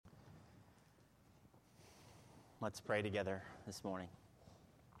Let's pray together this morning.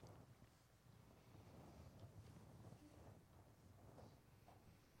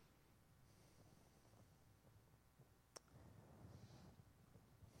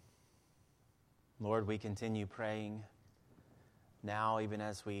 Lord, we continue praying now, even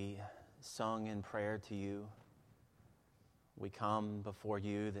as we sung in prayer to you. We come before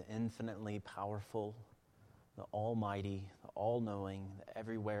you, the infinitely powerful, the almighty, the all-knowing, the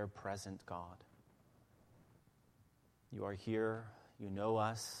everywhere present God. You are here, you know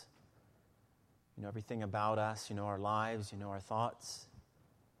us, you know everything about us, you know our lives, you know our thoughts,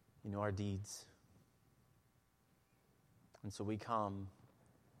 you know our deeds. And so we come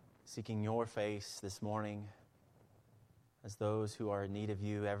seeking your face this morning as those who are in need of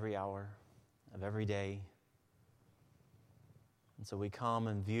you every hour of every day. And so we come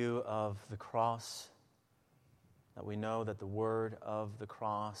in view of the cross, that we know that the word of the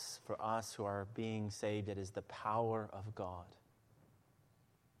cross for us who are being saved, it is the power of God.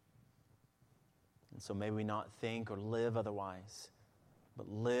 And so may we not think or live otherwise,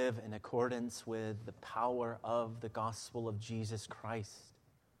 but live in accordance with the power of the gospel of Jesus Christ.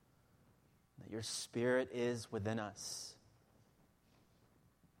 That your Spirit is within us.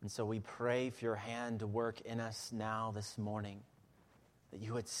 And so we pray for your hand to work in us now this morning, that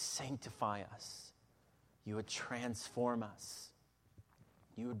you would sanctify us. You would transform us.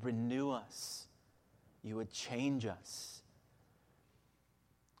 You would renew us. You would change us.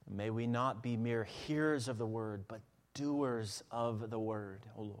 May we not be mere hearers of the word, but doers of the word,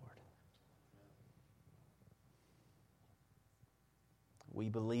 O Lord. We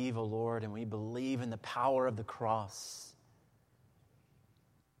believe, O Lord, and we believe in the power of the cross.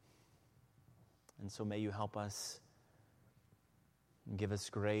 And so may you help us and give us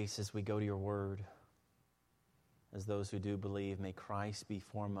grace as we go to your word. As those who do believe, may Christ be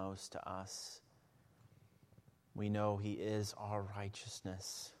foremost to us. We know he is our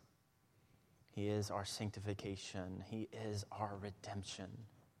righteousness. He is our sanctification. He is our redemption.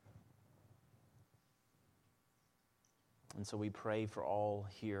 And so we pray for all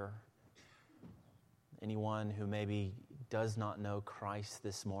here. Anyone who maybe does not know Christ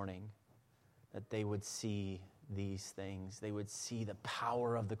this morning, that they would see these things. They would see the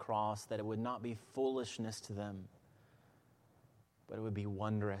power of the cross, that it would not be foolishness to them, but it would be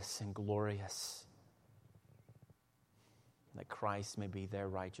wondrous and glorious, that Christ may be their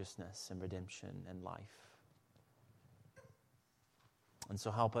righteousness and redemption and life. And so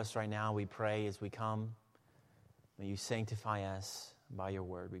help us right now, we pray, as we come. May you sanctify us by your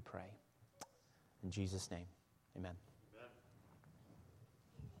word, we pray. In Jesus' name, amen.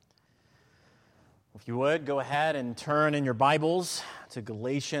 If you would, go ahead and turn in your Bibles to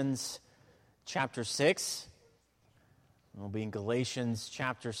Galatians chapter 6. We'll be in Galatians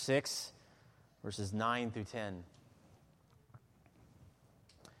chapter 6, verses 9 through 10.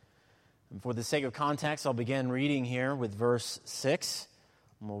 And for the sake of context, I'll begin reading here with verse 6,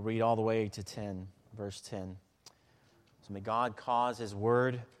 and we'll read all the way to 10, verse 10. So may God cause his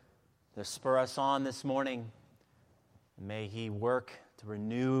word to spur us on this morning, and may he work to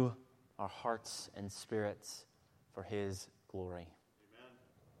renew our hearts and spirits for his glory. Amen.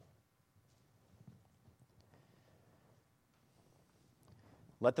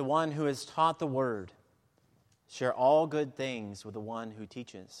 Let the one who has taught the word share all good things with the one who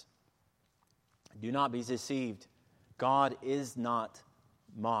teaches. Do not be deceived. God is not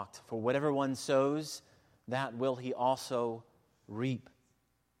mocked. For whatever one sows, that will he also reap.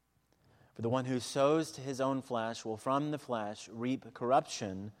 For the one who sows to his own flesh will from the flesh reap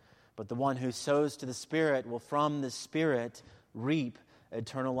corruption, but the one who sows to the Spirit will from the Spirit reap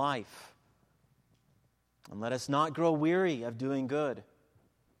eternal life. And let us not grow weary of doing good,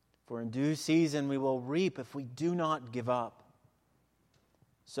 for in due season we will reap if we do not give up.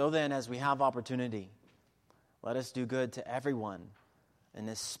 So then, as we have opportunity, let us do good to everyone, and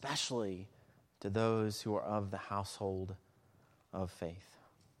especially to those who are of the household of faith.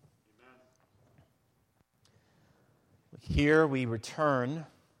 Amen. Here we return,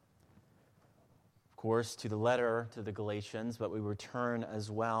 of course, to the letter to the Galatians, but we return as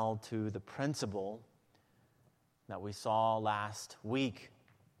well to the principle that we saw last week.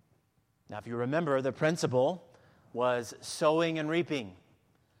 Now, if you remember, the principle was sowing and reaping,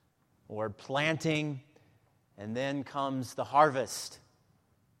 or planting, and then comes the harvest.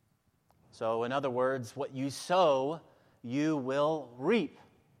 So, in other words, what you sow, you will reap.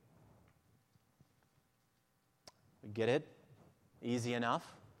 Get it? Easy enough.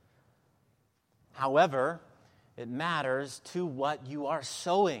 However, it matters to what you are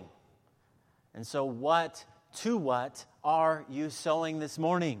sowing. And so to what are you sowing this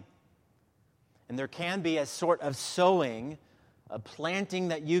morning? And there can be a sort of sowing, a planting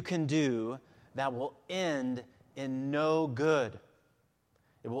that you can do that will end in no good.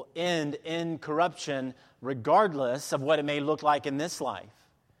 It will end in corruption regardless of what it may look like in this life.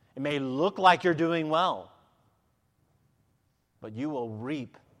 It may look like you're doing well, but you will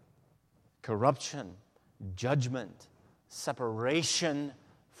reap corruption, judgment, separation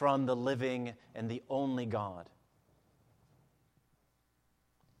from the living and the only God.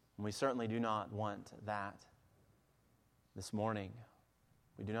 And we certainly do not want that this morning.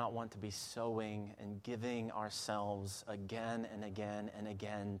 We do not want to be sowing and giving ourselves again and again and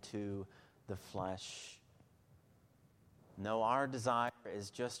again to the flesh. No, our desire is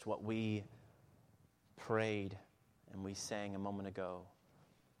just what we prayed and we sang a moment ago.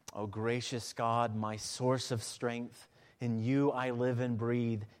 O gracious God, my source of strength, in you I live and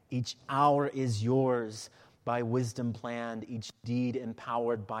breathe. Each hour is yours, by wisdom planned, each deed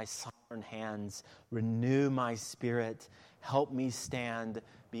empowered by sovereign hands. Renew my spirit, help me stand,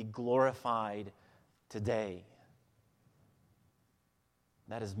 be glorified today.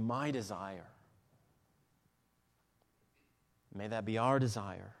 That is my desire. May that be our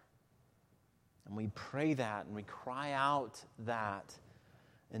desire. And we pray that and we cry out that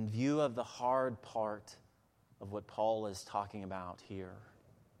in view of the hard part of what Paul is talking about here,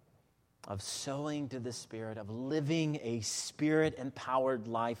 of sowing to the Spirit, of living a Spirit-empowered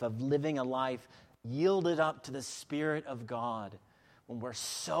life, of living a life yielded up to the Spirit of God. When we're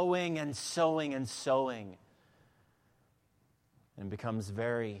sowing and sowing and sowing, it becomes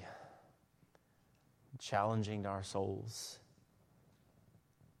very challenging to our souls.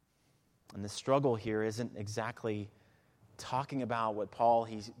 And the struggle here isn't exactly talking about what Paul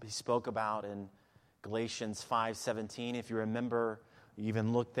he spoke about in Galatians 5:17. If you remember, you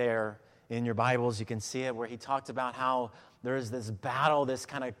even look there in your Bibles, you can see it, where he talked about how there is this battle, this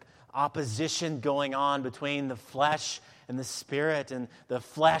kind of opposition going on between the flesh and the Spirit, and the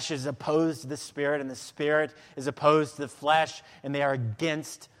flesh is opposed to the Spirit, and the Spirit is opposed to the flesh, and they are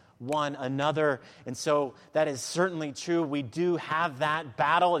against one another. And so that is certainly true. We do have that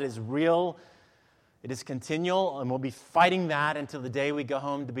battle. It is real. It is continual, and we'll be fighting that until the day we go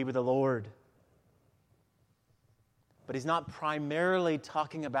home to be with the Lord. But he's not primarily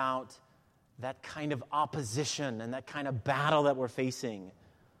talking about that kind of opposition and that kind of battle that we're facing,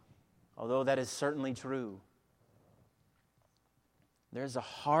 although that is certainly true. There's a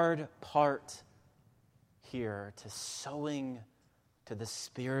hard part here to sowing to the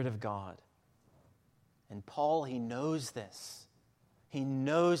Spirit of God. And Paul, he knows this. He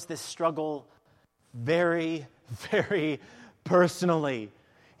knows this struggle very, very personally.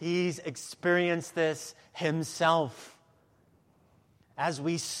 He's experienced this himself. As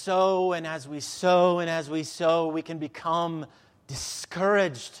we sow and as we sow and as we sow, we can become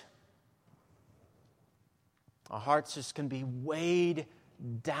discouraged. Our hearts just can be weighed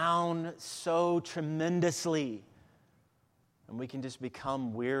down so tremendously, and we can just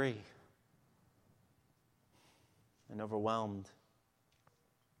become weary and overwhelmed.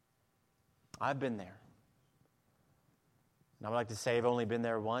 I've been there. And I would like to say I've only been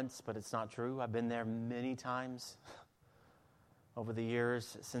there once, but it's not true. I've been there many times over the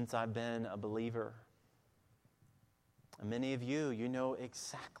years since I've been a believer. And many of you, you know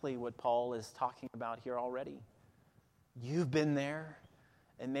exactly what Paul is talking about here already. You've been there.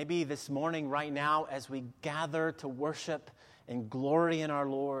 And maybe this morning, right now, as we gather to worship and glory in our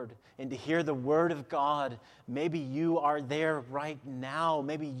Lord and to hear the Word of God, maybe you are there right now.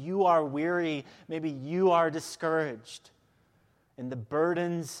 Maybe you are weary. Maybe you are discouraged. And the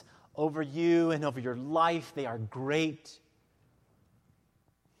burdens over you and over your life, they are great.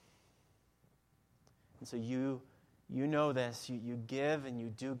 And so you know this. You give and you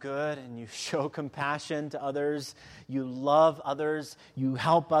do good and you show compassion to others. You love others. You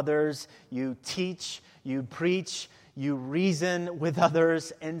help others. You teach. You preach. You reason with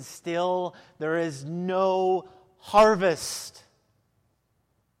others. And still there is no harvest.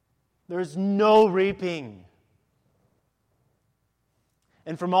 There's no reaping.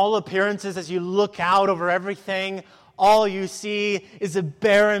 And from all appearances, as you look out over everything, all you see is a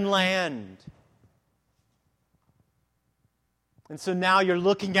barren land. And so now you're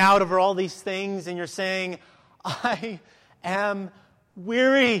looking out over all these things and you're saying, I am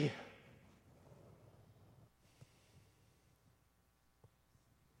weary.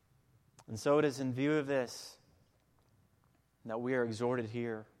 And so it is in view of this that we are exhorted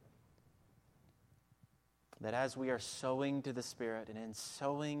here that as we are sowing to the Spirit, and in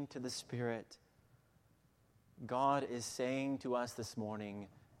sowing to the Spirit, God is saying to us this morning,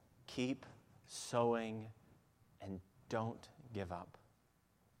 keep sowing and don't give up.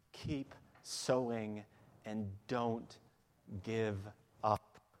 Keep sowing and don't give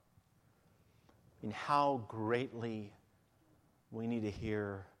up. And how greatly we need to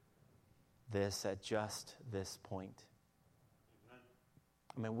hear this at just this point.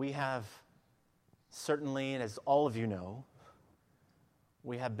 I mean, we have certainly, and as all of you know,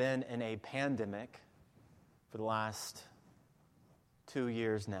 we have been in a pandemic for the last 2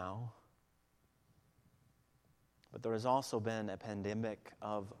 years now. But there has also been a pandemic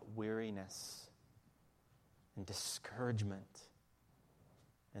of weariness and discouragement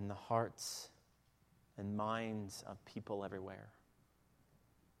in the hearts and minds of people everywhere.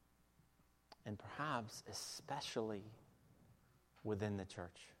 And perhaps especially within the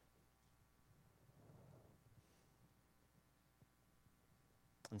church.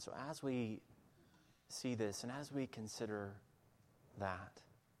 And so as we see this and as we consider that,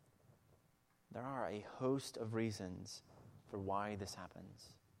 there are a host of reasons for why this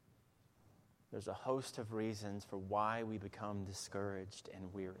happens. There's a host of reasons for why we become discouraged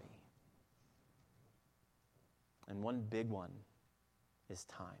and weary. And one big one is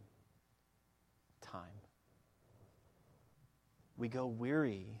time. Time. We go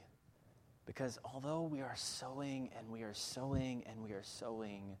weary because although we are sowing and we are sowing and we are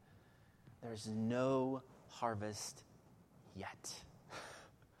sowing, there's no harvest yet.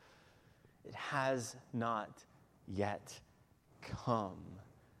 It has not yet come.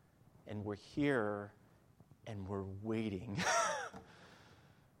 And we're here and we're waiting.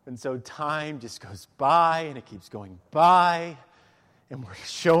 And so time just goes by and it keeps going by. And we're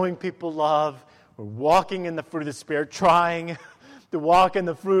showing people love. We're walking in the fruit of the Spirit, trying to walk in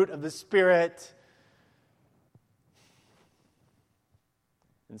the fruit of the Spirit.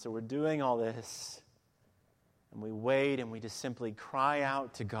 And so we're doing all this. And we wait and we just simply cry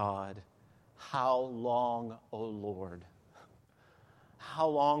out to God, "How long, O Lord? How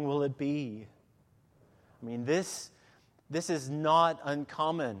long will it be?" I mean, this is not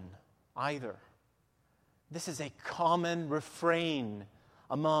uncommon either. This is a common refrain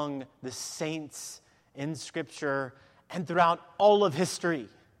among the saints in Scripture and throughout all of history.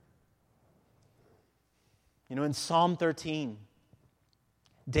 You know, in Psalm 13,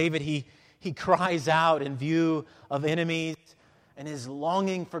 David, he cries out in view of enemies and is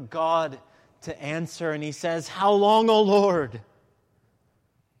longing for God to answer. And he says, "How long, O Lord?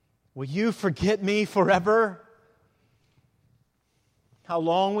 Will you forget me forever? How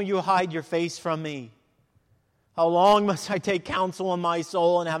long will you hide your face from me? How long must I take counsel in my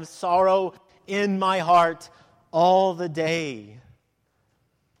soul and have sorrow in my heart all the day?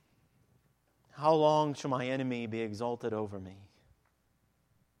 How long shall my enemy be exalted over me?"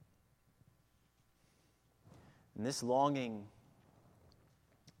 And this longing,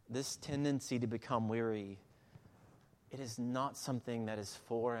 this tendency to become weary, it is not something that is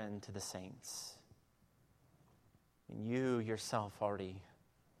foreign to the saints. And you yourself already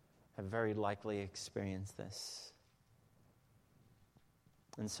have very likely experienced this.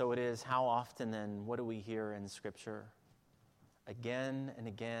 And so it is, how often then, what do we hear in Scripture? Again and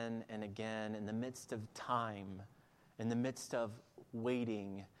again and again, in the midst of time, in the midst of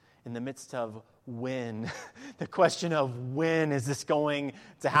waiting, in the midst of when, the question of when is this going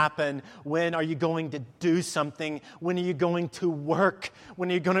to happen? When are you going to do something? When are you going to work?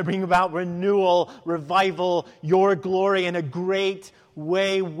 When are you going to bring about renewal, revival, your glory in a great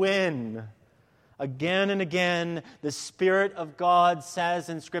way? When? Again and again, the Spirit of God says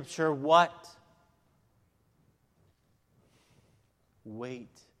in Scripture, what?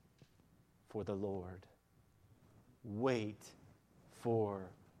 Wait for the Lord. Wait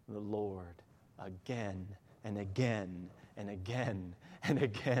for the Lord. Again and again and again and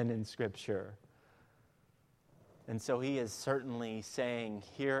again in Scripture. And so he is certainly saying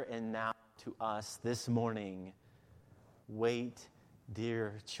here and now to us this morning, wait,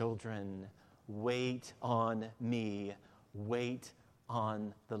 dear children, wait on me, wait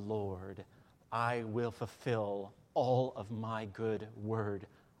on the Lord. I will fulfill all of my good word.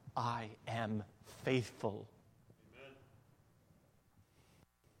 I am faithful.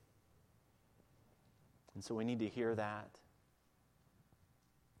 And so we need to hear that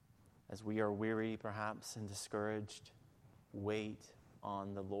as we are weary, perhaps, and discouraged. Wait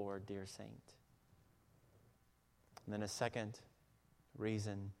on the Lord, dear saint. And then a second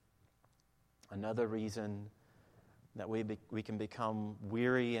reason, another reason that we can become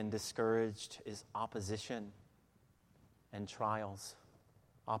weary and discouraged is opposition and trials.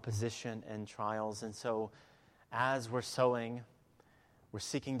 Opposition and trials. And so as we're sowing, we're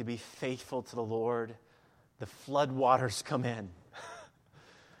seeking to be faithful to the Lord. The floodwaters come in.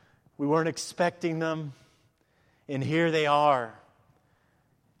 We weren't expecting them, and here they are.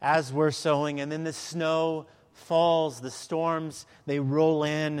 as we're sowing, and then the snow falls, the storms, they roll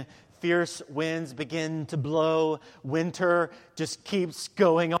in, fierce winds begin to blow, winter just keeps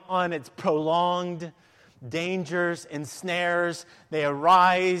going on, it's prolonged, dangers and snares, they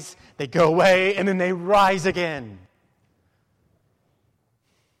arise, they go away, and then they rise again.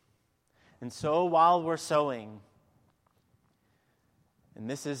 And so while we're sowing, and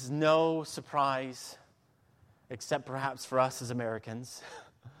this is no surprise, except perhaps for us as Americans,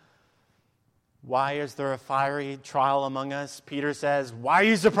 why is there a fiery trial among us? Peter says, why are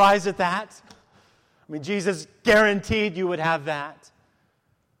you surprised at that? I mean, Jesus guaranteed you would have that.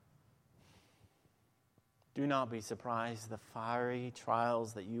 Do not be surprised, the fiery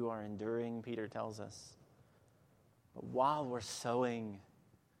trials that you are enduring, Peter tells us. But while we're sowing,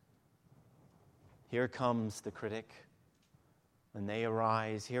 here comes the critic. When they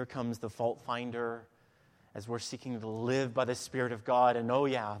arise, here comes the fault finder as we're seeking to live by the Spirit of God. And oh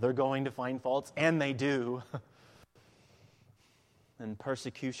yeah, they're going to find faults, and they do. And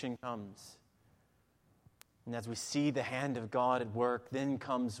persecution comes. And as we see the hand of God at work, then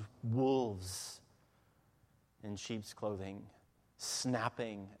comes wolves in sheep's clothing,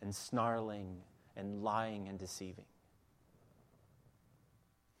 snapping and snarling and lying and deceiving.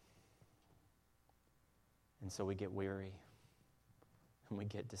 And so we get weary and we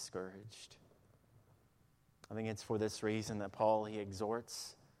get discouraged. I think it's for this reason that Paul, he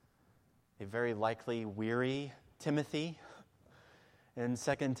exhorts a very likely weary Timothy. In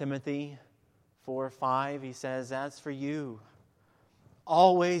 2 Timothy 4:5, he says, as for you,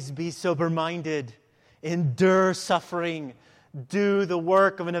 always be sober-minded, endure suffering, do the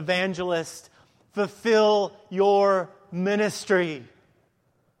work of an evangelist, fulfill your ministry.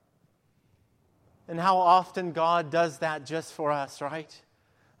 And how often God does that just for us, right?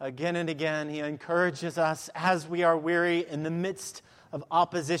 Again and again, He encourages us as we are weary in the midst of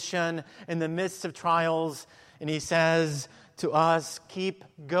opposition, in the midst of trials, and He says to us, keep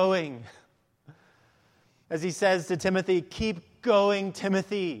going. As He says to Timothy, keep going,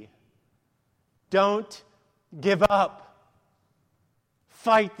 Timothy. Don't give up.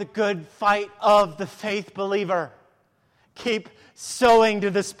 Fight the good fight of the faith believer. Keep sowing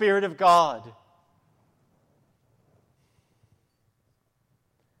to the Spirit of God.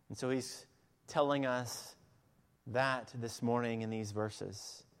 And so he's telling us that this morning in these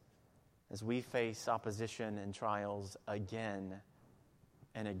verses as we face opposition and trials again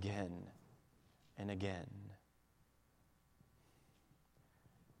and again and again.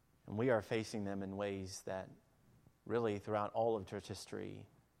 And we are facing them in ways that really throughout all of church history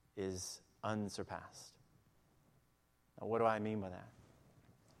is unsurpassed. Now, what do I mean by that?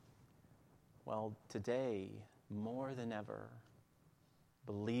 Well, today, more than ever,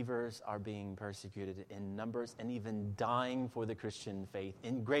 believers are being persecuted in numbers and even dying for the Christian faith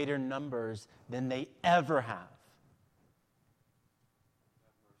in greater numbers than they ever have.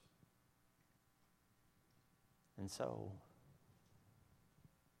 And so,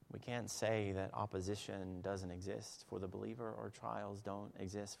 we can't say that opposition doesn't exist for the believer or trials don't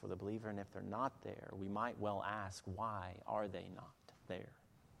exist for the believer. And if they're not there, we might well ask, why are they not there?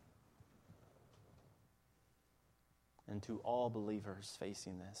 And to all believers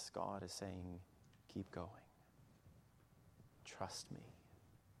facing this, God is saying, keep going. Trust me.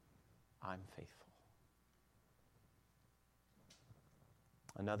 I'm faithful.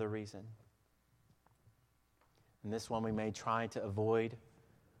 Another reason, and this one we may try to avoid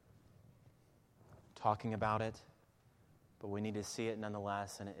talking about it, but we need to see it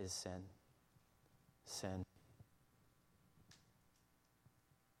nonetheless, and it is sin. Sin.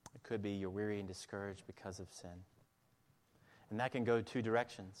 It could be you're weary and discouraged because of sin. And that can go two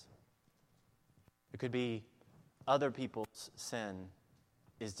directions. It could be other people's sin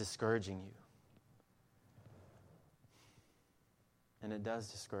is discouraging you. And it does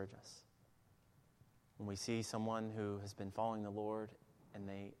discourage us. When we see someone who has been following the Lord and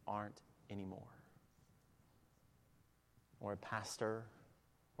they aren't anymore. Or a pastor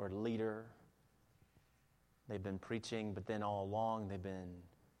or a leader. They've been preaching, but then all along they've been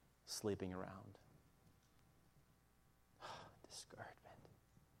sleeping around. Discouragement.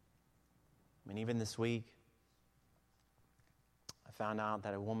 I mean, even this week, I found out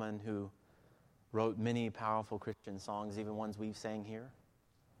that a woman who wrote many powerful Christian songs, even ones we've sang here,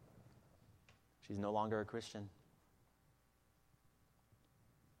 she's no longer a Christian.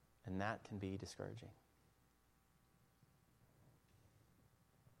 And that can be discouraging.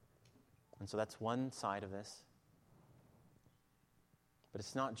 And so that's one side of this. But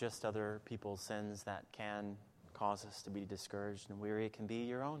it's not just other people's sins that can cause us to be discouraged and weary. It can be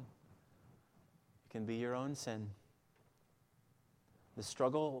your own. It can be your own sin. the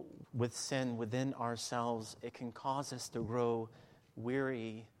struggle with sin within ourselves, it can cause us to grow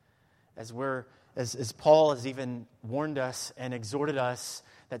weary as Paul has even warned us and exhorted us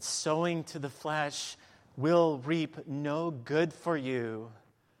that sowing to the flesh will reap no good for you.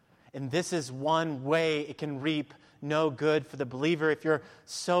 And this is one way it can reap no good for the believer. If you're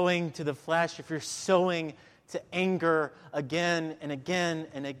sowing to the flesh, if you're sowing to anger again and again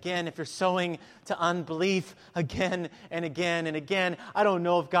and again, if you're sowing to unbelief again and again and again, I don't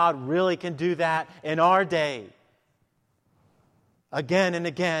know if God really can do that in our day. Again and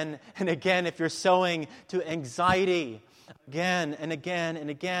again and again, if you're sowing to anxiety again and again and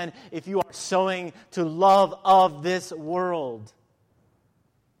again, if you are sowing to love of this world,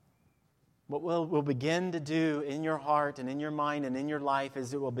 what we'll begin to do in your heart and in your mind and in your life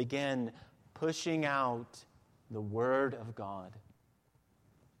is it will begin pushing out the Word of God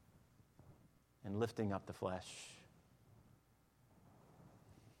and lifting up the flesh.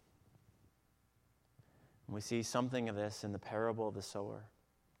 And we see something of this in the parable of the sower.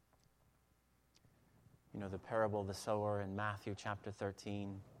 You know, the parable of the sower in Matthew chapter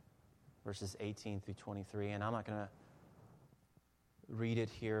 13, verses 18 through 23. And I'm not going to read it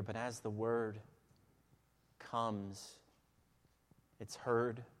here, but as the word comes, it's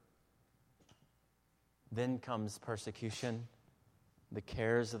heard. Then comes persecution, the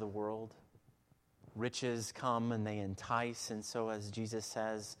cares of the world. Riches come and they entice. And so as Jesus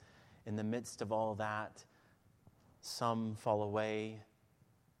says, in the midst of all that, some fall away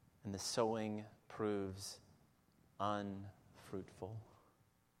and the sowing proves unfruitful.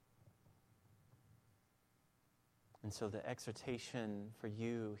 And so the exhortation for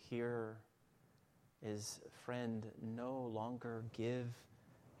you here is, friend, no longer give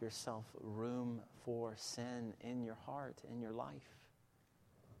yourself room for sin in your heart, in your life.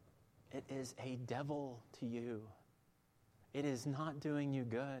 It is a devil to you. It is not doing you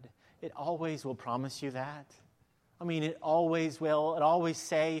good. It always will promise you that. I mean, it always will. It always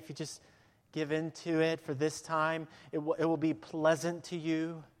say, if you just give in to it for this time, it will be pleasant to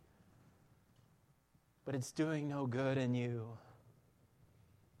you. But it's doing no good in you.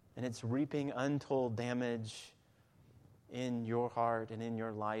 And it's reaping untold damage in your heart and in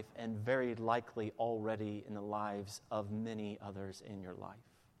your life, and very likely already in the lives of many others in your life.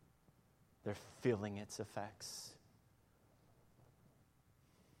 They're feeling its effects.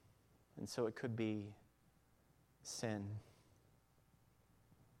 And so it could be sin.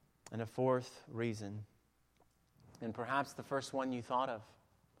 And a fourth reason, and perhaps the first one you thought of,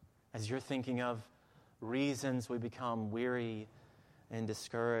 as you're thinking of reasons we become weary and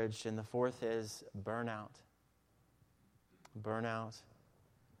discouraged, and the fourth is burnout. Burnout.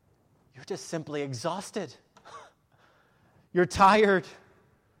 You're just simply exhausted. You're tired.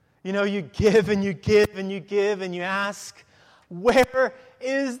 You know, you give and you give and you give and you ask, where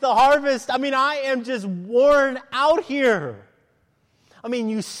is the harvest? I mean, I am just worn out here. I mean,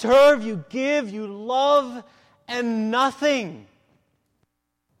 you serve, you give, you love, and nothing.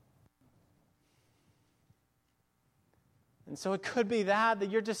 And so it could be that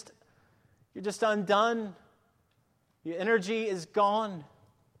you're just undone. Your energy is gone.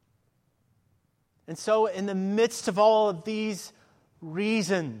 And so in the midst of all of these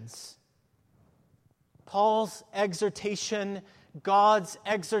reasons, Paul's exhortation, God's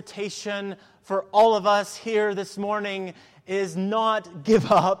exhortation for all of us here this morning is not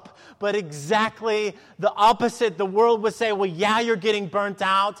give up, but exactly the opposite. The world would say, well, yeah, you're getting burnt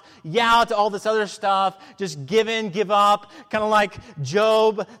out. Yeah, to all this other stuff. Just give in, give up. Kind of like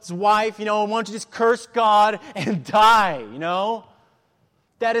Job's wife, why don't you just curse God and die,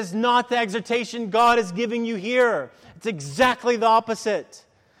 That is not the exhortation God is giving you here. It's exactly the opposite.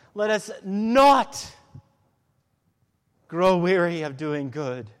 Let us not grow weary of doing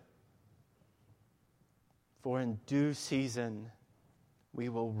good. For in due season we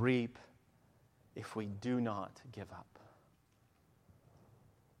will reap if we do not give up.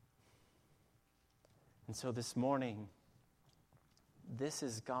 And so this morning, this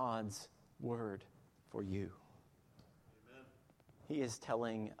is God's word for you. Amen. He is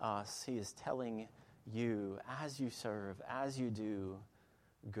telling us, He is telling you, as you serve, as you do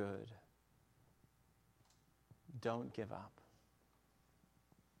good, don't give up.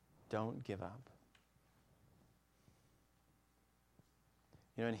 Don't give up.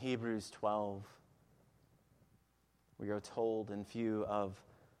 In Hebrews 12, we are told in view of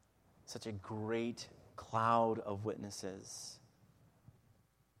such a great cloud of witnesses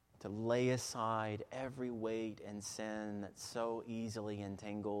to lay aside every weight and sin that so easily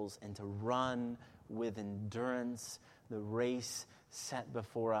entangles and to run with endurance the race set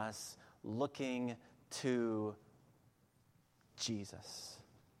before us, looking to Jesus.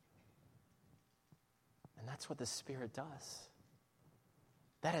 And that's what the Spirit does.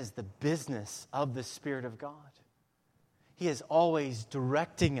 That is the business of the Spirit of God. He is always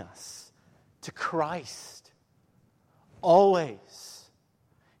directing us to Christ. Always.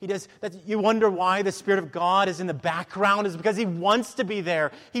 He does that. You wonder why the Spirit of God is in the background, is because He wants to be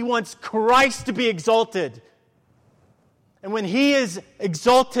there. He wants Christ to be exalted. And when He is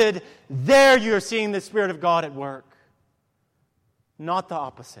exalted, there you're seeing the Spirit of God at work. Not the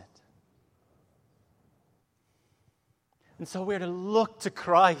opposite. And so we're to look to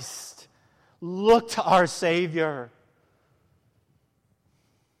Christ. Look to our Savior.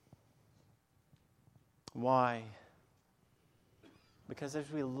 Why? Because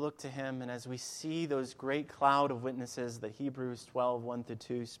as we look to Him and as we see those great cloud of witnesses that Hebrews 12,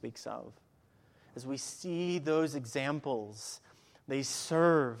 1-2 speaks of, as we see those examples, they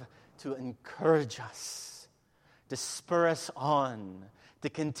serve to encourage us, to spur us on, to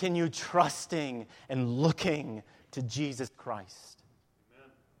continue trusting and looking to Jesus Christ.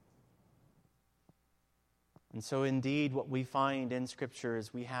 Amen. And so indeed what we find in Scripture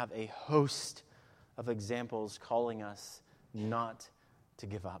is we have a host of examples calling us not to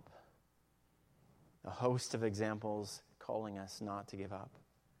give up. A host of examples calling us not to give up.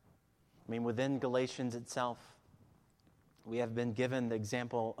 I mean, within Galatians itself, we have been given the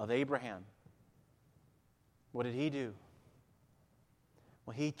example of Abraham. What did he do?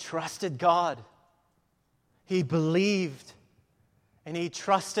 Well, he trusted God. He believed. And he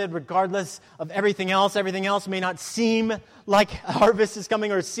trusted regardless of everything else. Everything else may not seem like harvest is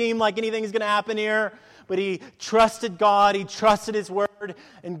coming or seem like anything is going to happen here. But he trusted God. He trusted His word.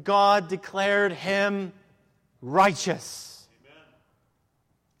 And God declared him righteous. Amen.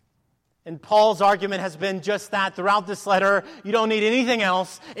 And Paul's argument has been just that throughout this letter. You don't need anything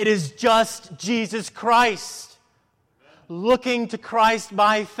else. It is just Jesus Christ. Amen. Looking to Christ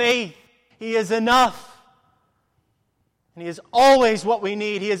by faith. He is enough. And He is always what we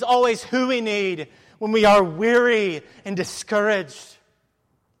need. He is always who we need when we are weary and discouraged.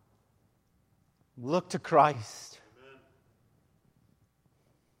 Look to Christ. Amen.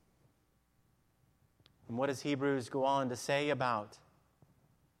 And what does Hebrews go on to say about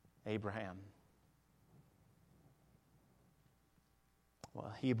Abraham?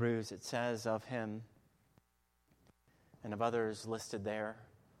 Well, Hebrews, it says of him and of others listed there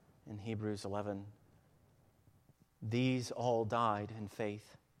in Hebrews 11, these all died in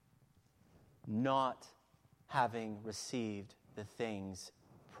faith, not having received the things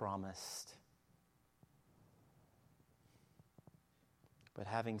promised, but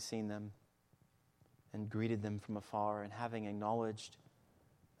having seen them and greeted them from afar, and having acknowledged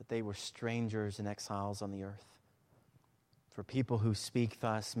that they were strangers and exiles on the earth. For people who speak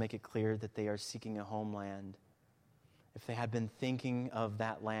thus make it clear that they are seeking a homeland. If they had been thinking of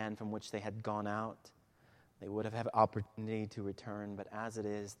that land from which they had gone out, they would have had opportunity to return. But as it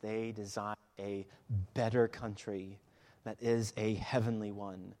is, they desire a better country that is a heavenly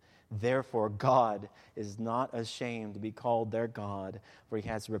one. Therefore, God is not ashamed to be called their God, for He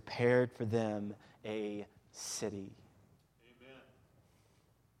has prepared for them a city. Amen.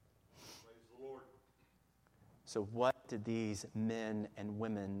 Praise the Lord. So what did these men and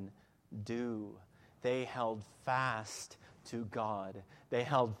women do? They held fast to God. They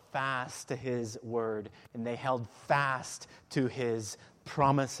held fast to His word, and they held fast to His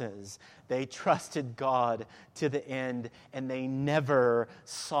promises. They trusted God to the end, and they never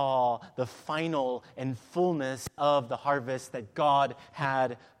saw the final and fullness of the harvest that God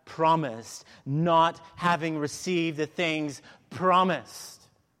had promised, not having received the things promised.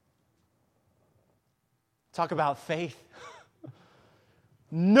 Talk about faith.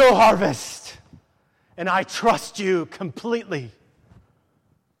 No harvest, and I trust you completely.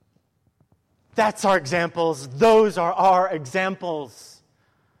 That's our examples. Those are our examples.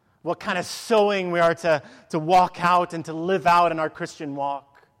 What kind of sowing we are to walk out and to live out in our Christian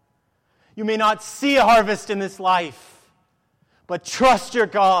walk. You may not see a harvest in this life, but trust your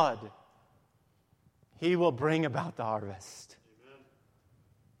God. He will bring about the harvest. Amen.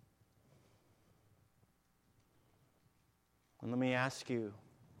 And let me ask you,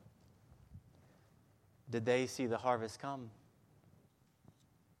 did they see the harvest come?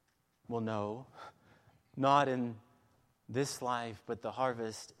 Well, no, not in this life, but the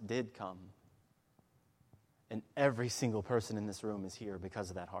harvest did come. And every single person in this room is here because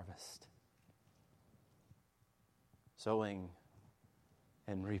of that harvest. Sowing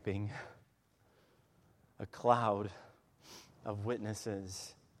and reaping. A cloud of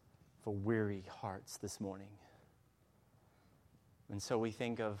witnesses for weary hearts this morning. And so we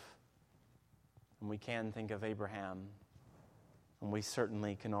think of, and we can think of Abraham And we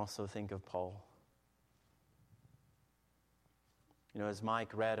certainly can also think of Paul. You know, as Mike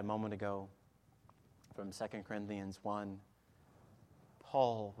read a moment ago from 2 Corinthians 1,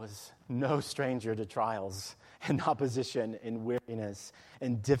 Paul was no stranger to trials and opposition and weariness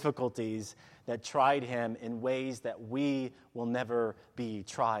and difficulties that tried him in ways that we will never be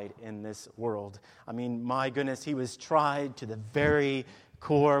tried in this world. I mean, my goodness, he was tried to the very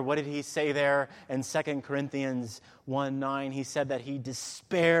core. What did he say there in 2 Corinthians 1:9? He said that he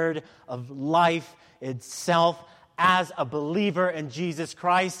despaired of life itself as a believer in Jesus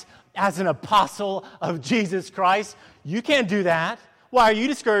Christ, as an apostle of Jesus Christ. You can't do that. Why are you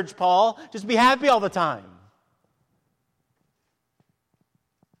discouraged, Paul? Just be happy all the time.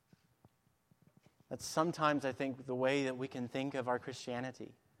 That's sometimes, I think, the way that we can think of our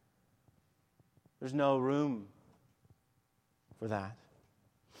Christianity. There's no room for that.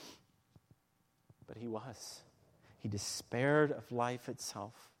 But he was. He despaired of life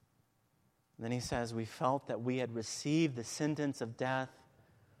itself. And then he says, we felt that we had received the sentence of death,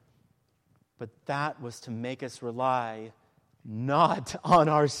 but that was to make us rely not on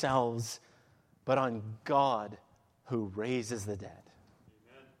ourselves, but on God who raises the dead.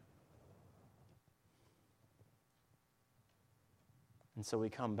 Amen. And so we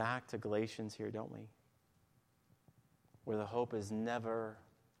come back to Galatians here, don't we? Where the hope is never,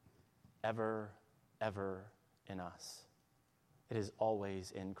 ever, ever in us. It is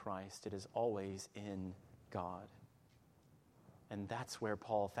always in Christ. It is always in God. And that's where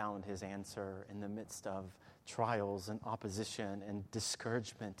Paul found his answer in the midst of trials and opposition and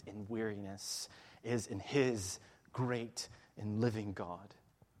discouragement and weariness, is in his great and living God.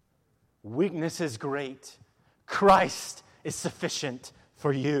 Weakness is great. Christ is sufficient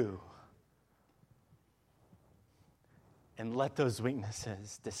for you. And let those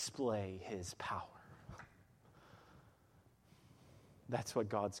weaknesses display his power. That's what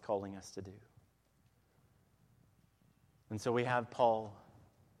God's calling us to do. And so we have Paul.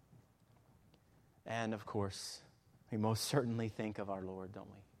 And of course, we most certainly think of our Lord, don't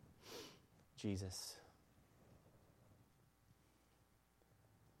we? Jesus.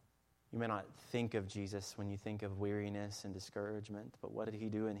 You may not think of Jesus when you think of weariness and discouragement, but what did he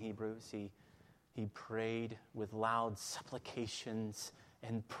do in Hebrews? He prayed with loud supplications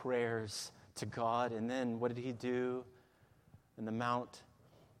and prayers to God. And then what did he do in the Mount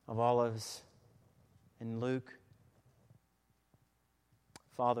of Olives in Luke?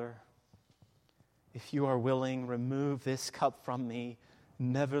 Father, if you are willing, remove this cup from me.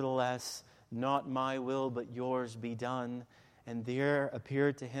 Nevertheless, not my will, but yours be done. And there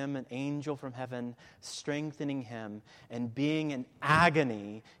appeared to him an angel from heaven, strengthening him. And being in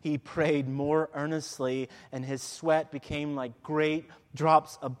agony, he prayed more earnestly, and his sweat became like great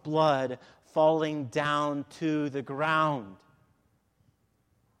drops of blood falling down to the ground.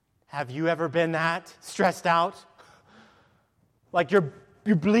 Have you ever been that stressed out? Like you're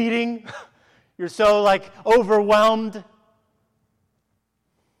bleeding? You're so overwhelmed?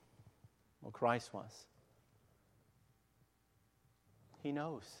 Well, Christ was. He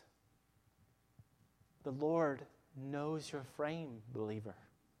knows. The Lord knows your frame, believer.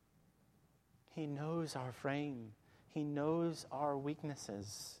 He knows our frame. He knows our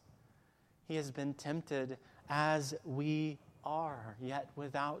weaknesses. He has been tempted as we are, yet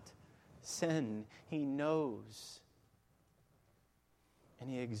without sin. He knows. And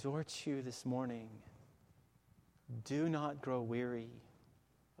he exhorts you this morning, do not grow weary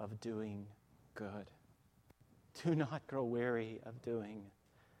of doing good. Do not grow weary of doing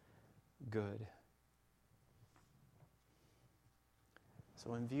good.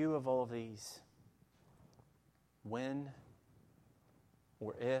 So in view of all of these, when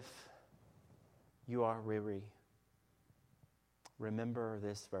or if you are weary, remember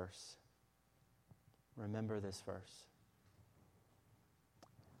this verse. Remember this verse.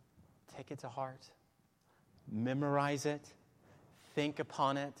 Take it to heart. Memorize it. Think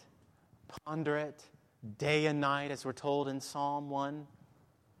upon it. Ponder it day and night, as we're told in Psalm 1.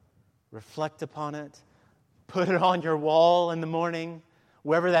 Reflect upon it. Put it on your wall in the morning,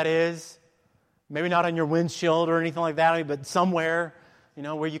 wherever that is. Maybe not on your windshield or anything like that, but somewhere,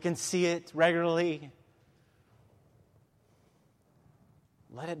 where you can see it regularly.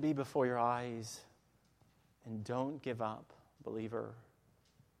 Let it be before your eyes. And don't give up, believer.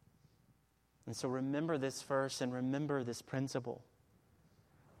 And so remember this verse and remember this principle.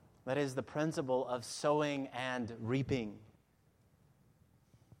 That is the principle of sowing and reaping.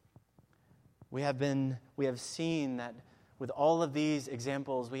 We have seen that with all of these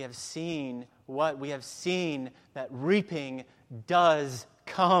examples, we have seen that reaping does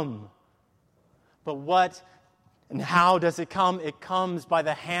come. But what And how does it come? It comes by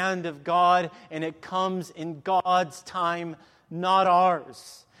the hand of God, and it comes in God's time, not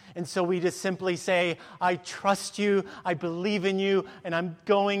ours. And so we just simply say, I trust you, I believe in you, and I'm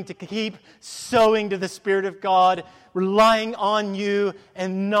going to keep sowing to the Spirit of God, relying on you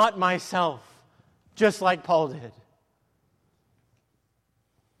and not myself, just like Paul did.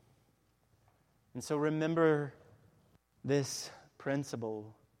 And so remember this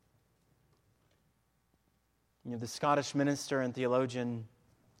principle. You know, the Scottish minister and theologian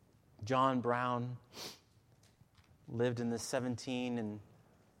John Brown lived in the 17 and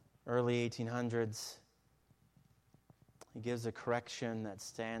early 1800s. He gives a correction that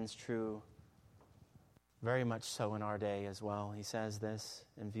stands true very much so in our day as well. He says this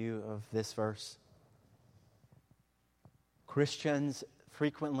in view of this verse. Christians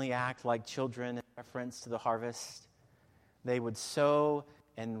frequently act like children in reference to the harvest. They would sow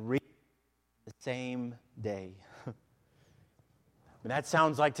and reap the same day. That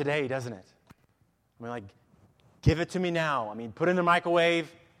sounds like today, doesn't it? I mean, like, give it to me now. I mean, put it in the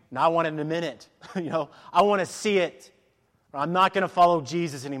microwave, and I want it in a minute. I want to see it. Or I'm not going to follow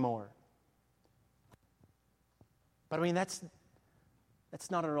Jesus anymore. But I mean, that's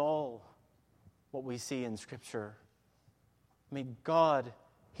not at all what we see in Scripture. I mean, God,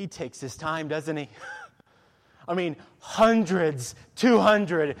 He takes His time, doesn't He? I mean, hundreds,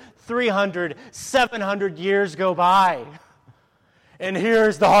 200, 300, 700 years go by. And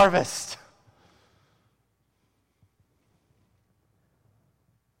here's the harvest.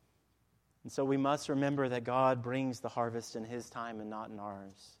 And so we must remember that God brings the harvest in His time and not in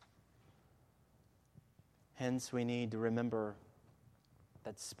ours. Hence, we need to remember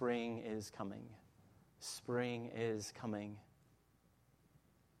that spring is coming. Spring is coming.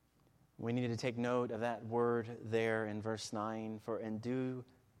 We need to take note of that word there in verse 9. For in due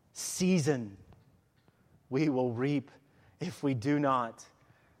season we will reap if we do not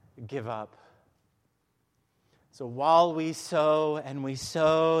give up. So while we sow and we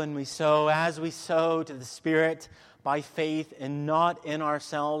sow and we sow, as we sow to the Spirit by faith and not in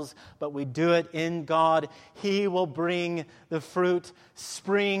ourselves, but we do it in God, He will bring the fruit.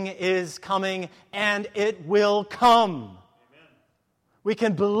 Spring is coming, and it will come. We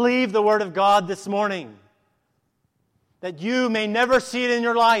can believe the Word of God this morning. That you may never see it in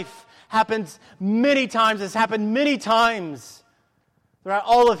your life. Happens many times. It's happened many times throughout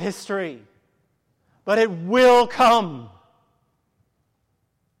all of history. But it will come.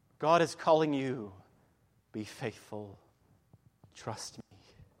 God is calling you. Be faithful. Trust me.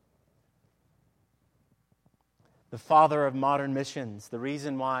 The father of modern missions, the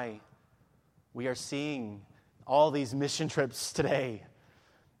reason why we are seeing all these mission trips today,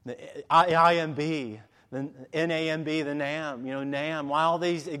 the IMB, the NAMB, the NAM, NAM, why all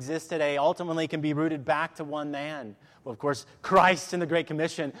these exist today ultimately can be rooted back to one man. Well, of course, Christ and the Great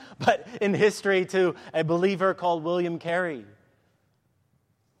Commission, but in history to a believer called William Carey.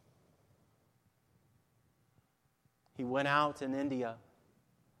 He went out in India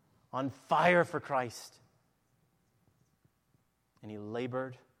on fire for Christ. And he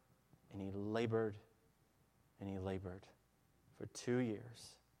labored, and he labored, and he labored for 2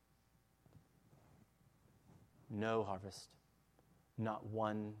 years. No harvest. Not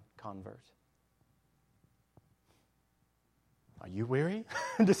one convert. Are you weary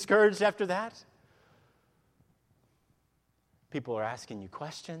and discouraged after that? People are asking you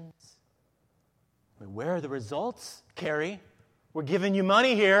questions. I mean, where are the results, Carrie? We're giving you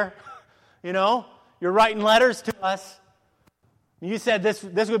money here. You're writing letters to us. You said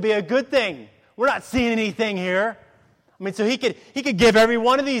this would be a good thing. We're not seeing anything here. I mean, so he could give every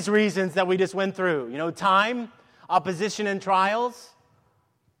one of these reasons that we just went through. Time, opposition and trials,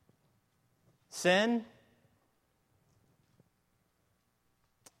 sin.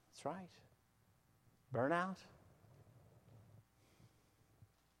 That's right. Burnout.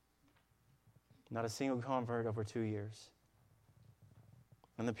 Not a single convert over 2 years.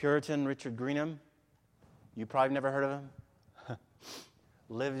 And the Puritan Richard Greenham, you probably never heard of him,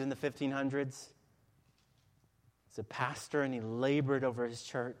 lived in the 1500s. He's a pastor, and he labored over his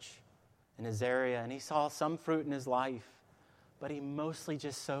church in his area, and he saw some fruit in his life, but he mostly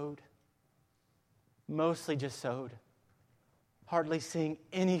just sowed. Mostly just sowed. Hardly seeing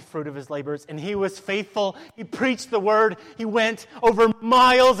any fruit of his labors. And he was faithful. He preached the word. He went over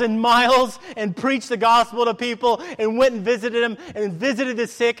miles and miles and preached the gospel to people and went and visited them and visited the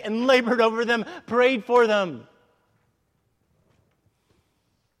sick and labored over them, prayed for them.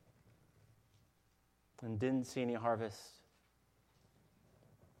 And didn't see any harvest.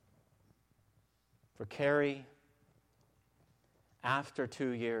 For Carey, after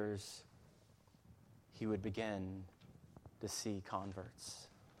 2 years, he would begin to see converts.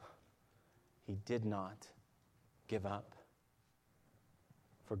 He did not give up.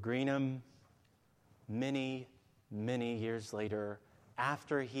 For Greenham, many, many years later,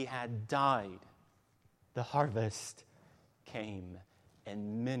 after he had died, the harvest came,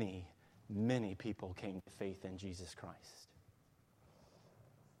 and many, many people came to faith in Jesus Christ.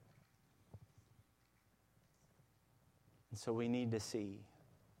 And so we need to see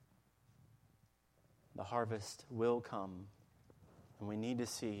the harvest will come, and we need to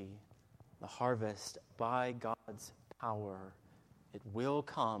see the harvest by God's power. It will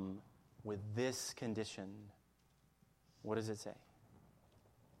come with this condition. What does it say?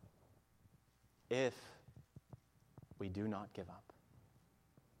 If we do not give up.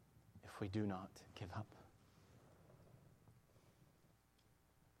 If we do not give up.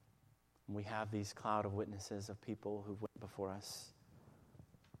 We have these cloud of witnesses of people who went before us,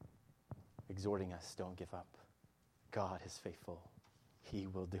 exhorting us, don't give up. God is faithful. He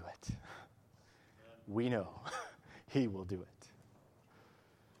will do it. We know He will do it.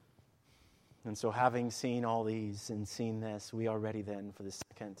 And so having seen all these and seen this, we are ready then for the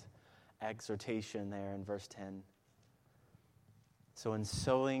second exhortation there in verse 10. So in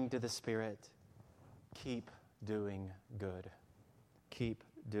sowing to the Spirit, keep doing good. Keep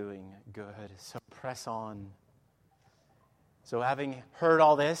doing good. So press on. So having heard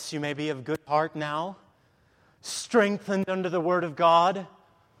all this, you may be of good heart now, strengthened under the Word of God.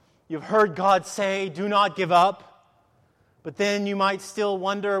 You've heard God say, do not give up. But then you might still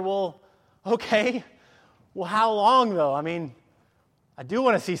wonder, well, okay, well, how long though? I mean, I do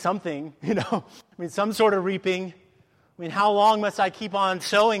want to see something, some sort of reaping. I mean, how long must I keep on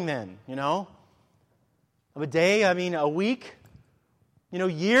sowing then, Of a day, a week,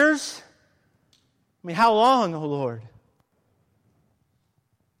 years? I mean, how long, O Lord?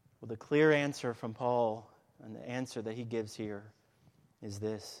 Well, the clear answer from Paul, and the answer that he gives here, is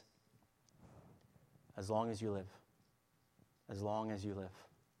this. As long as you live. As long as you live.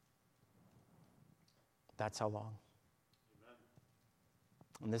 That's how long. Amen.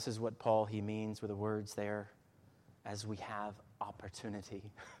 And this is what Paul, he means with the words there, as we have opportunity.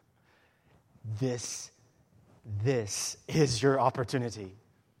 This is your opportunity.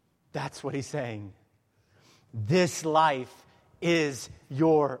 That's what he's saying. This life is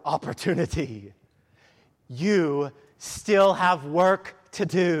your opportunity. You still have work to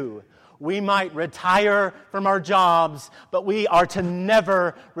do. We might retire from our jobs, but we are to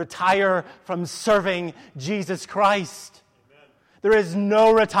never retire from serving Jesus Christ. Amen. There is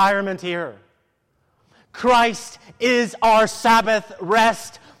no retirement here. Christ is our Sabbath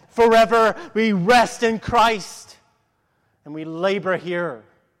rest forever. We rest in Christ, and we labor here,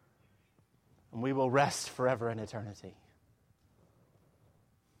 and we will rest forever in eternity.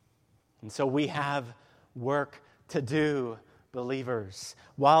 And so we have work to do, believers.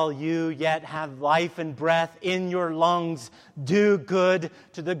 While you yet have life and breath in your lungs, do good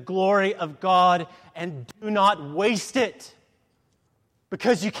to the glory of God and do not waste it,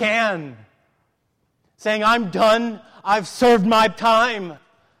 because you can. Saying, I'm done, I've served my time.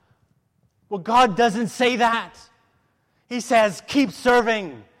 Well, God doesn't say that. He says, keep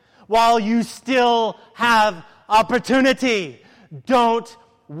serving while you still have opportunity. Don't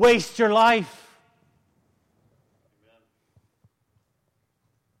waste your life.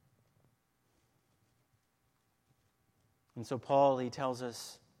 And so Paul, he tells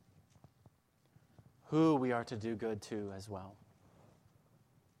us who we are to do good to as well.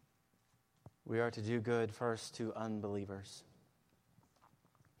 We are to do good first to unbelievers.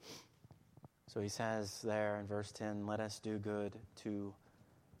 So he says there in verse 10, let us do good to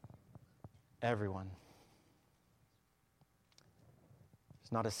everyone.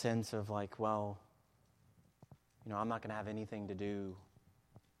 It's not a sense of like, well, I'm not going to have anything to do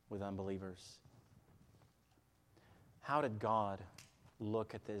with unbelievers. How did God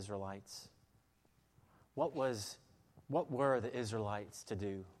look at the Israelites? What were the Israelites to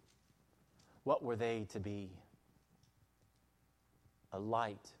do? What were they to be? A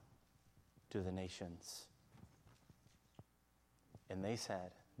light to the nations. And they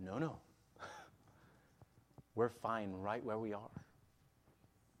said, no. We're fine right where we are.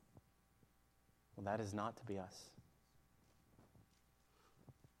 Well, that is not to be us.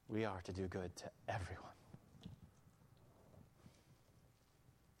 We are to do good to everyone.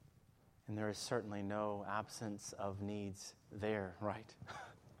 And there is certainly no absence of needs there, right?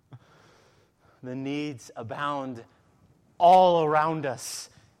 The needs abound all around us,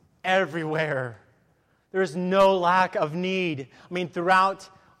 everywhere. There is no lack of need. Throughout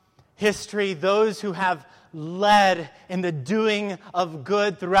history, those who have led in the doing of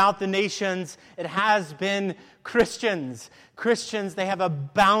good throughout the nations, it has been Christians. Christians, they have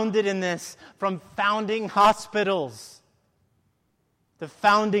abounded in this, from founding hospitals, to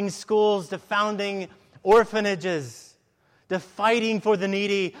founding schools, to founding orphanages, to fighting for the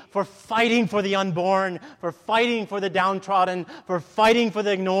needy, for fighting for the unborn, for fighting for the downtrodden, for fighting for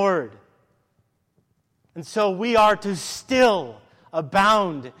the ignored. And so we are to still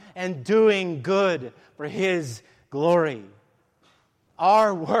abound and doing good for His glory.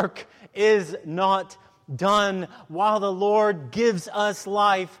 Our work is not done while the Lord gives us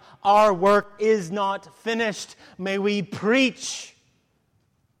life. Our work is not finished. May we preach.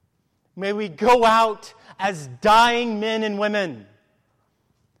 May we go out as dying men and women,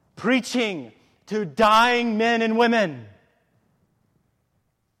 preaching to dying men and women.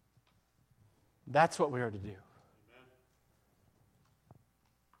 That's what we are to do.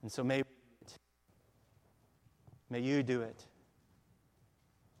 And so may you do it.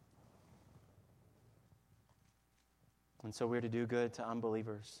 And so we're to do good to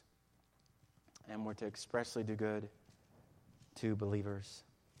unbelievers. And we're to expressly do good to believers.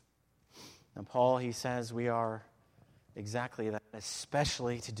 Now Paul, he says we are exactly that,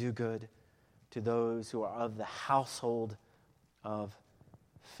 especially to do good to those who are of the household of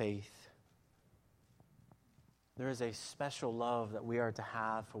faith. There is a special love that we are to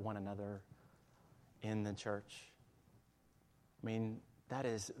have for one another in the church. I mean, that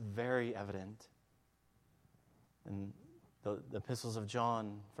is very evident in the epistles of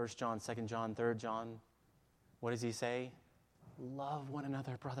John, 1 John, 2 John, 3 John. What does he say? Love one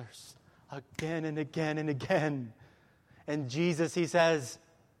another, brothers, again and again and again. And Jesus, he says,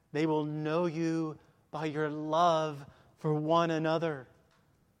 they will know you by your love for one another.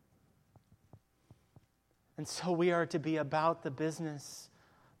 And so we are to be about the business,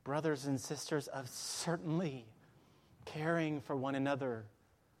 brothers and sisters, of certainly caring for one another,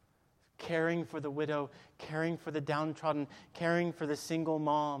 caring for the widow, caring for the downtrodden, caring for the single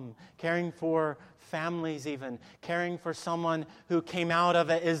mom, caring for families even, caring for someone who came out of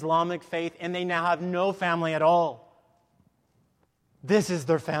an Islamic faith and they now have no family at all. This is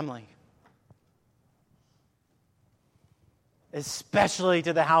their family. Especially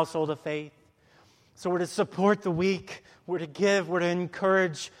to the household of faith. So we're to support the weak, we're to give, we're to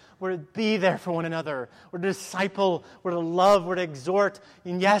encourage, we're to be there for one another. We're to disciple, we're to love, we're to exhort,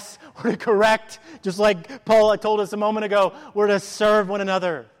 and yes, we're to correct. Just like Paul told us a moment ago, we're to serve one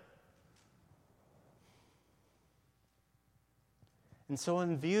another. And so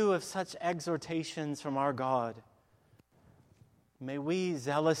in view of such exhortations from our God, may we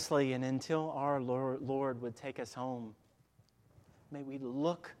zealously, and until our Lord would take us home, may we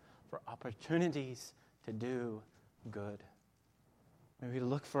look for opportunities to do good. May we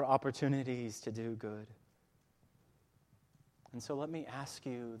look for opportunities to do good. And so let me ask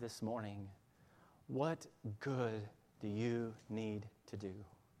you this morning, what good do you need to do?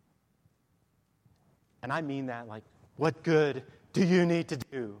 And I mean that like, what good do you need to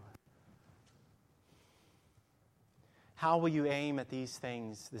do? How will you aim at these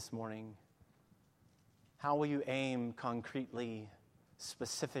things this morning? How will you aim concretely,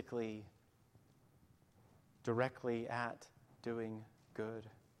 specifically, directly at doing good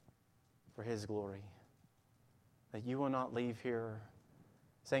for His glory? That you will not leave here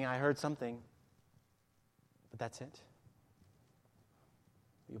saying, I heard something, but that's it.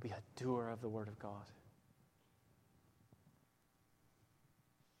 You'll be a doer of the Word of God.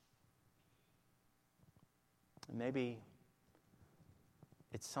 And maybe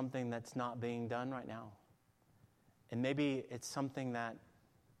it's something that's not being done right now. And maybe it's something that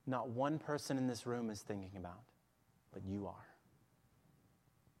not one person in this room is thinking about, but you are.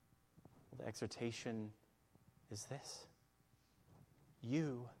 The exhortation is this.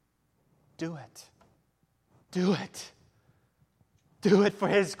 You do it. Do it. Do it for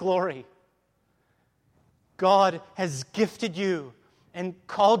His glory. God has gifted you and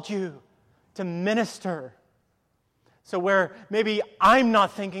called you to minister. So where maybe I'm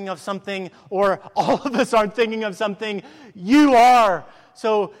not thinking of something or all of us aren't thinking of something, you are.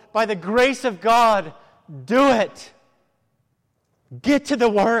 So by the grace of God, do it. Get to the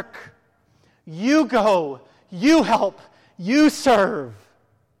work. You go. You help. You serve.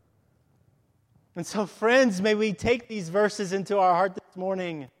 And so friends, may we take these verses into our heart this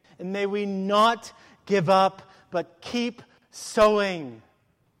morning, and may we not give up, but keep sowing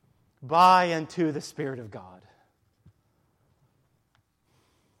by and to the Spirit of God.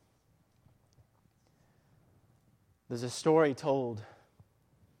 There's a story told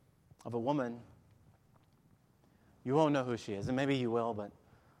of a woman. You won't know who she is, and maybe you will, but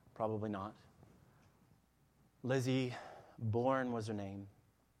Probably not. Lizzie Bourne was her name.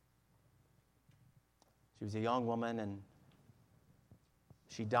 She was a young woman, and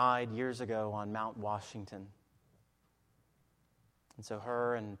she died years ago on Mount Washington. And so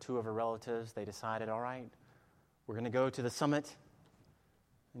her and two of her relatives, they decided, all right, we're going to go to the summit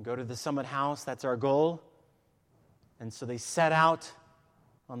and go to the summit house. That's our goal. And so they set out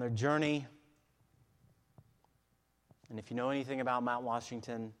on their journey. And if you know anything about Mount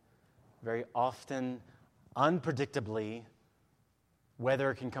Washington, very often, unpredictably,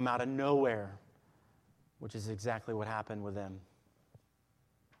 weather can come out of nowhere, which is exactly what happened with them.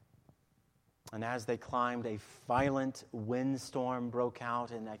 And as they climbed, a violent windstorm broke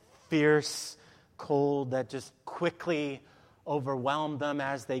out and a fierce cold that just quickly overwhelmed them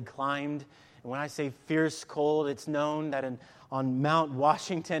as they climbed. And when I say fierce cold, it's known that on Mount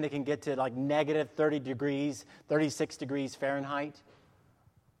Washington, it can get to like negative 30 degrees, 36 degrees Fahrenheit.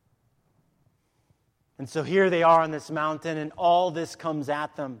 And so here they are on this mountain, and all this comes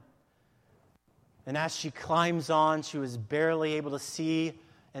at them. And as she climbs on, she was barely able to see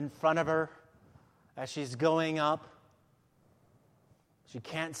in front of her. As she's going up, she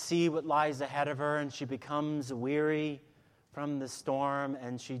can't see what lies ahead of her, and she becomes weary from the storm,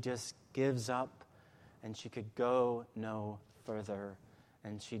 and she just gives up, and she could go no further,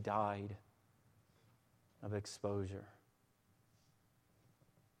 and she died of exposure.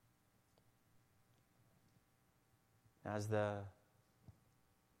 As the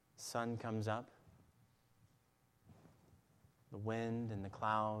sun comes up, the wind and the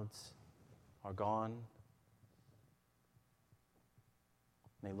clouds are gone.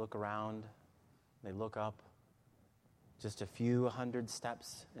 They look around, they look up. Just a few hundred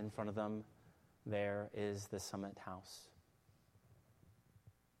steps in front of them, there is the summit house.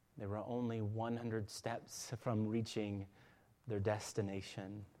 They were only 100 steps from reaching their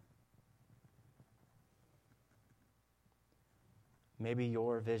destination. Maybe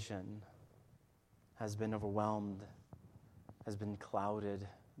your vision has been overwhelmed, has been clouded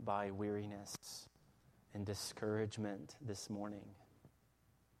by weariness and discouragement this morning.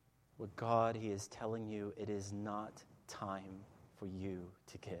 With God, He is telling you it is not time for you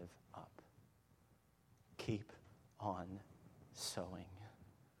to give up. Keep on sowing.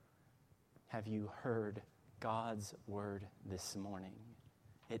 Have you heard God's word this morning?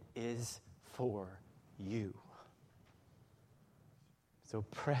 It is for you. So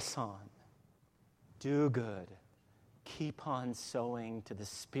press on. Do good. Keep on sowing to the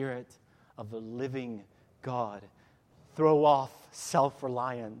Spirit of the living God. Throw off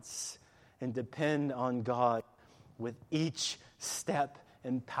self-reliance and depend on God with each step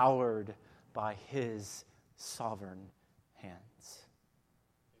empowered by His sovereign hands.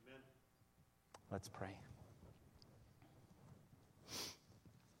 Amen. Let's pray.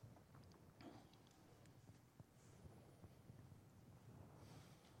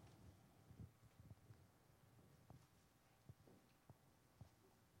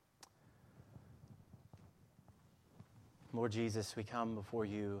 Lord Jesus, we come before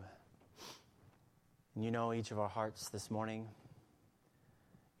you, and you know each of our hearts this morning.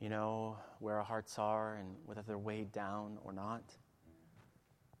 You know where our hearts are and whether they're weighed down or not.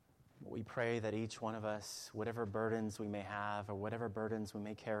 But we pray that each one of us, whatever burdens we may have or whatever burdens we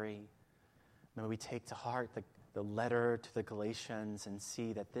may carry, may we take to heart the letter to the Galatians and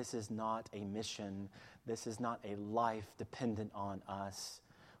see that this is not a mission. This is not a life dependent on us.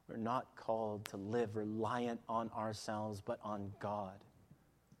 We're not called to live reliant on ourselves, but on God.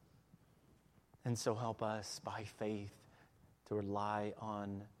 And so help us by faith to rely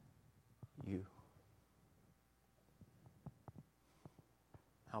on you.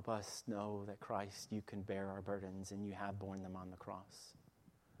 Help us know that Christ, you can bear our burdens and you have borne them on the cross.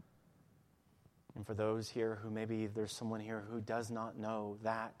 And for those here who maybe there's someone here who does not know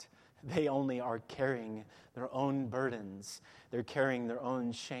that, they only are carrying their own burdens. They're carrying their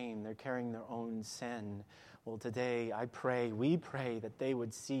own shame. They're carrying their own sin. Well, today we pray that they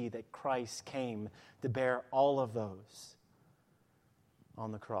would see that Christ came to bear all of those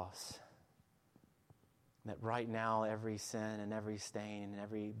on the cross. That right now every sin and every stain and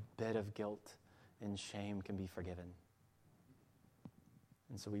every bit of guilt and shame can be forgiven.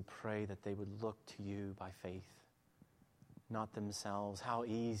 And so we pray that they would look to you by faith, not themselves. How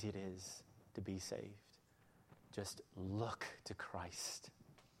easy it is to be saved. Just look to Christ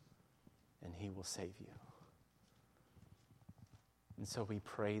and He will save you. And so we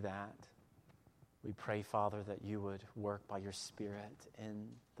pray that. We pray, Father, that you would work by your Spirit in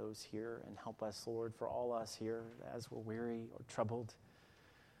those here and help us, Lord, for all us here as we're weary or troubled.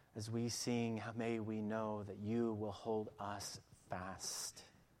 As we sing, may we know that you will hold us fast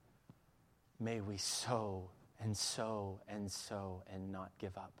may we sow and sow and sow and not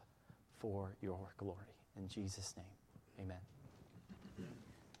give up for your glory. In Jesus' name, amen.